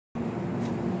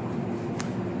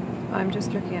I'm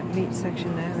just looking at meat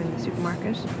section now in the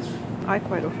supermarket. I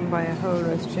quite often buy a whole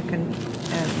roast chicken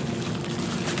and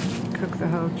cook the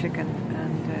whole chicken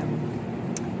and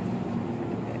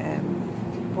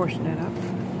portion it up.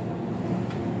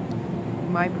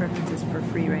 My preference is for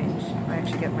free range. I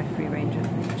actually get my free range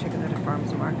chicken at a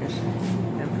farmer's market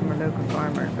from a local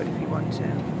farmer, but if you want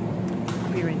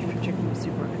free range for chicken from the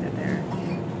supermarket, they're there.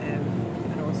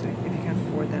 And also, if you can't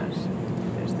afford that,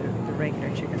 there's the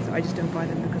regular chickens. I just don't buy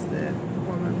them because of the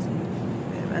hormones and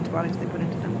antibiotics they put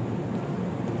into them.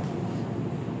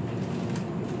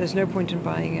 There's no point in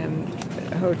buying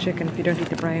a whole chicken if you don't eat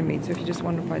the brown meat, so if you just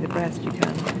want to buy the breast, you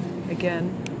can.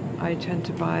 Again, I tend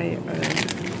to buy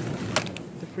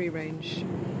the free range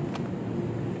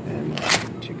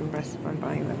chicken breasts if I'm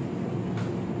buying them.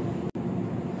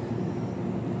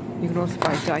 You can also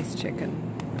buy diced chicken,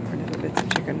 or little bits of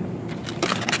chicken,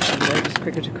 and they're just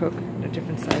quicker to cook. They're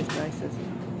different sized dices.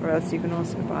 Or else you can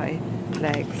also buy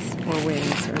legs or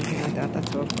wings or anything like that.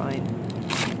 That's all fine.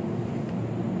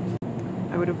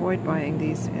 I would avoid buying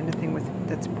anything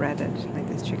that's breaded, like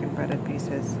these chicken breaded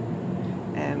pieces.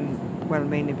 Well,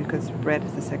 mainly because bread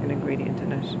is the second ingredient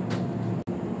in it.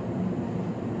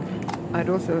 I'd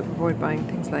also avoid buying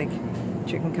things like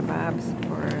chicken kebabs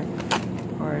or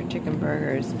chicken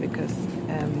burgers because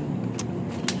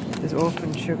there's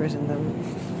often sugars in them.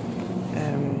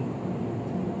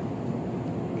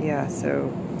 Yeah,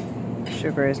 so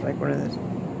sugar is like one of the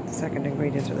second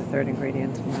ingredients or the third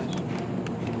ingredient in that,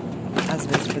 as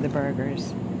it is for the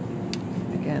burgers.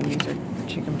 Again, these are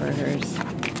chicken burgers.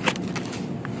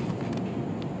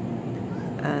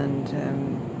 And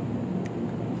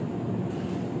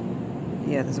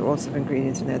yeah, there's also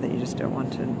ingredients in there that you just don't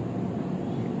want to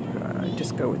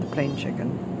just go with the plain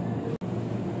chicken.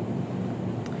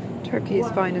 Turkey is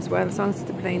fine as well, as long as it's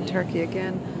the plain turkey.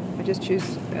 Again, I just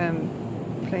choose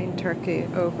plain turkey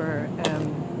over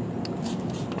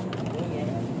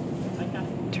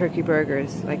turkey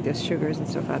burgers. Like there's sugars and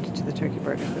stuff added to the turkey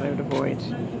burgers that I would avoid.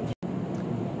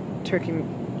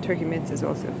 Turkey mince is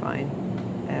also fine.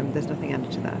 There's nothing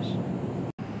added to that.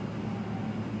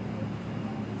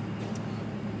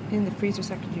 In the freezer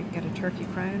section you can get a turkey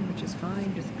crown, which is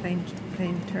fine, just plain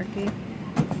turkey.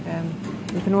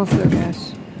 You can also get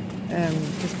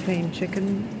just plain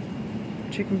chicken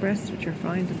breasts, which are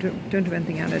fine, don't have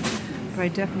anything added. But I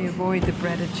definitely avoid the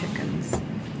breaded chickens.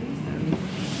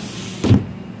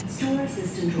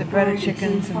 The breaded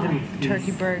chickens and the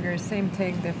turkey burgers, same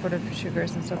thing, they're full of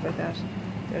sugars and stuff like that.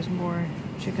 There's more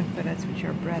chicken fillets which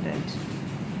are breaded.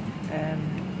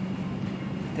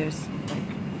 There's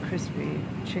like crispy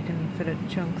chicken fillet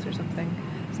chunks or something,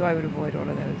 so I would avoid all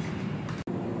of those.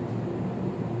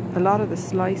 A lot of the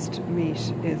sliced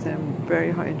meat is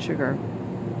very high in sugar,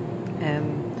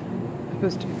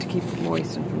 supposed to keep it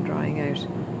moist and from drying out.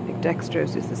 Like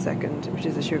dextrose is the second, which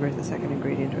is a sugar, is the second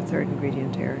ingredient or third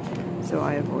ingredient here, so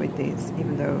I avoid these,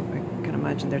 even though I can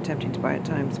imagine they're tempting to buy at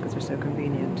times because they're so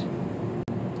convenient.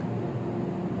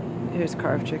 Here's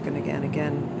carved chicken again.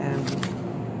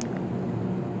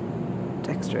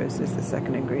 Dextrose is the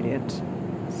second ingredient,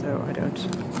 so I don't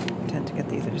tend to get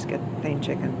these. I just get plain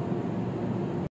chicken.